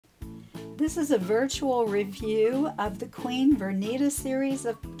This is a virtual review of the Queen Vernita series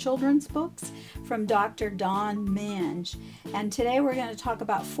of children's books from Dr. Dawn Menge. And today we're going to talk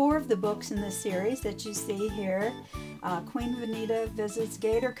about 4 of the books in the series that you see here. Queen Vernita visits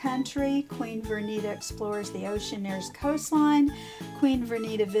Gator Country, Queen Vernita explores the Oceaneer's coastline, Queen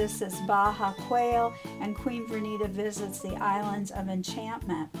Vernita visits Baja Quail, and Queen Vernita visits the Islands of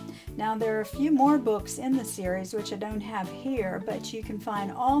Enchantment. Now there are a few more books in the series which I don't have here, but you can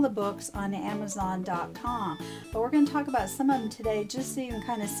find all the books on Amazon.com. But we're going to talk about some of them today just so you can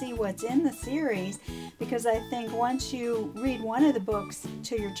kind of see what's in the series, because I think once you read one of the books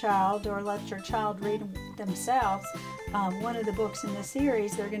to your child or let your child read themselves, one of the books in the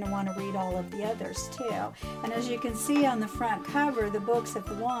series, they're going to want to read all of the others too. And as you can see on the front cover, the books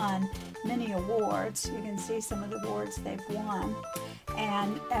have won many awards. You can see some of the awards they've won.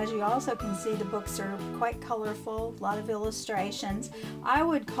 And as you also can see, the books are quite colorful, a lot of illustrations. I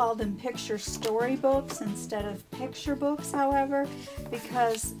would call them picture story books instead of picture books, however,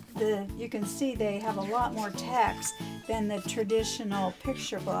 because you can see they have a lot more text than the traditional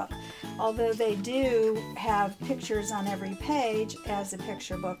picture book, although they do have pictures on every page as a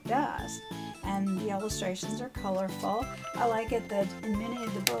picture book does. And the illustrations are colorful. I like it that in many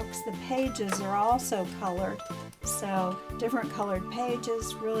of the books the pages are also colored, so different colored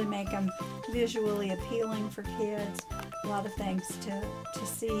pages really make them visually appealing for kids. A lot of things to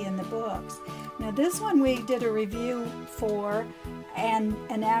see in the books. Now this one we did a review for, and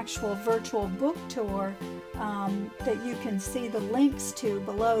an actual virtual book tour that you can see the links to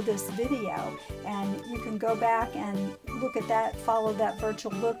below this video, and you can go back and look at that, follow that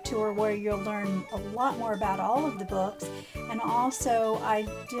virtual book tour where you'll learn a lot more about all of the books. And also I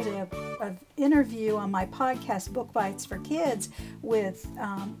did an interview on my podcast Book Bites for Kids with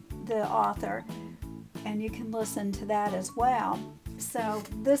the author, and you can listen to that as well. So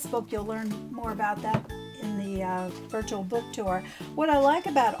this book, you'll learn more about that in the virtual book tour. What I like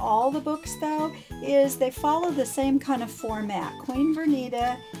about all the books though is they follow the same kind of format. Queen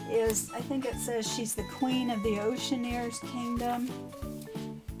Vernita is, I think it says she's the Queen of the Oceaneer's Kingdom.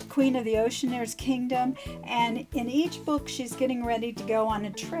 Queen of the Oceaneer's Kingdom, and in each book she's getting ready to go on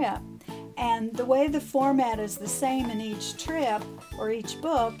a trip. And the way the format is the same in each trip or each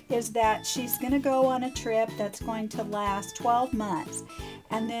book is that she's going to go on a trip that's going to last 12 months.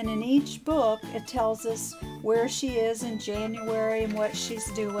 And then in each book it tells us where she is in January and what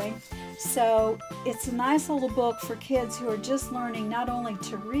she's doing. So it's a nice little book for kids who are just learning not only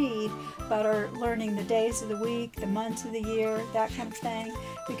to read, but are learning the days of the week, the months of the year, that kind of thing,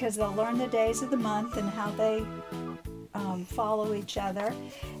 because they'll learn the days of the month and how they follow each other.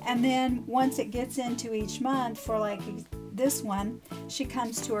 And then once it gets into each month, for like this one, she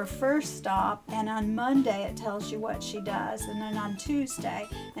comes to her first stop, and on Monday it tells you what she does, and then on Tuesday,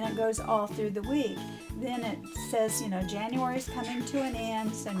 and it goes all through the week. Then it says, you know, January's coming to an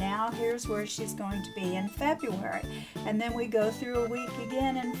end, so now here's where she's going to be in February. And then we go through a week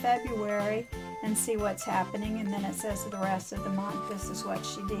again in February and see what's happening, and then it says the rest of the month, this is what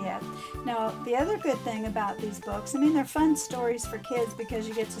she did. Now, the other good thing about these books, I mean, they're fun stories for kids because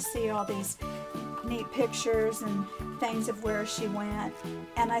you get to see all these neat pictures and things of where she went.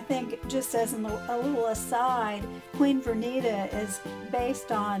 And I think, just as a little aside, Queen Vernita is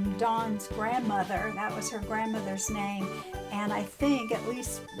based on Dawn's grandmother. That was her grandmother's name. And I think, at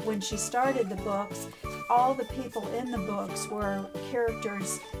least when she started the books, all the people in the books were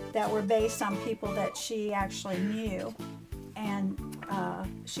characters that were based on people that she actually knew. And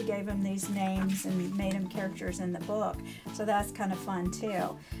she gave them these names and made them characters in the book. So that's kind of fun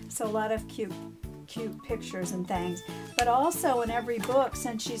too. So a lot of cute pictures and things. But also in every book,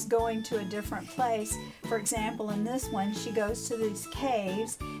 since she's going to a different place, for example in this one she goes to these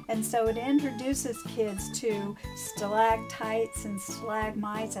caves, and so it introduces kids to stalactites and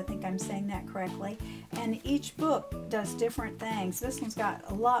stalagmites, I think I'm saying that correctly, and each book does different things. This one's got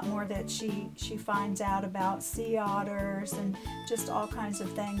a lot more that she finds out about sea otters and just all kinds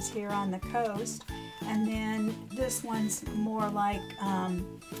of things here on the coast. And then this one's more like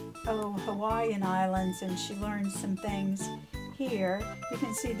Hawaiian Islands, and she learns some things here. You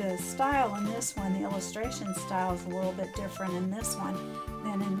can see the style in this one, the illustration style is a little bit different in this one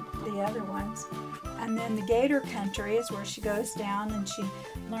than in the other ones. And then the Gator Country is where she goes down and she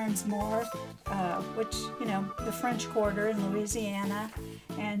learns more, which, you know, the French Quarter in Louisiana,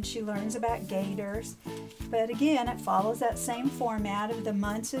 and she learns about gators. But again, it follows that same format of the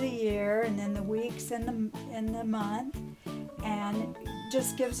months of the year and then the weeks in the month, and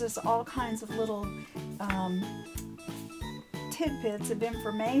just gives us all kinds of little tidbits of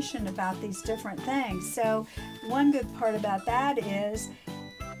information about these different things. So one good part about that is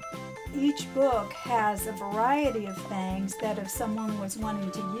each book has a variety of things that if someone was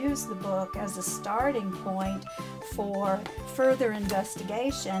wanting to use the book as a starting point for further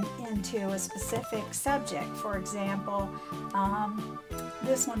investigation into a specific subject. For example,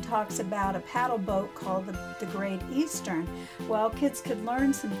 this one talks about a paddle boat called the Great Eastern. Well, kids could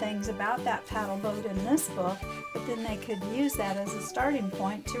learn some things about that paddle boat in this book, but then they could use that as a starting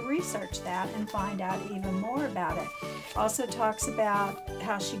point to research that and find out even more about it. Also talks about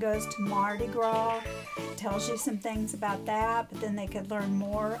how she goes to Mardi Gras, tells you some things about that, but then they could learn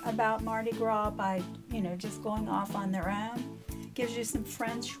more about Mardi Gras by, just going off on their own. Gives you some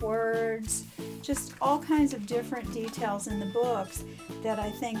French words, just all kinds of different details in the books that I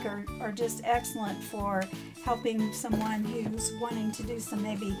think are just excellent for helping someone who's wanting to do some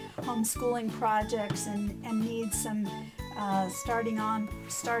maybe homeschooling projects and needs some starting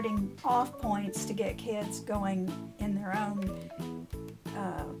off points to get kids going in their own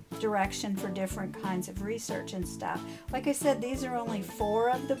direction for different kinds of research and stuff. Like I said, these are only 4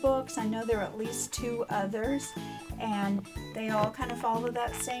 of the books. I know there are at least 2 others, and they all kind of follow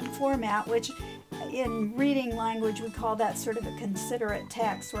that same format, which in reading language we call that sort of a considerate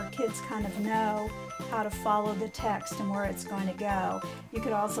text, where kids kind of know how to follow the text and where it's going to go. You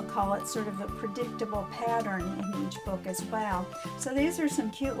could also call it sort of a predictable pattern in each book as well. So these are some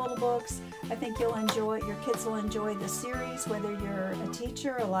cute little books. I think your kids will enjoy the series, whether you're a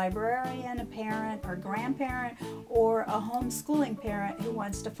teacher, a librarian, a parent or grandparent, or a homeschooling parent who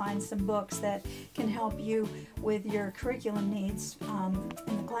wants to find some books that can help you with your curriculum needs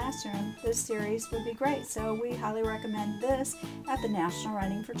in the classroom. This series would be great. So we highly recommend this at the National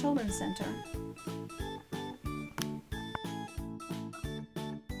Writing for Children Center.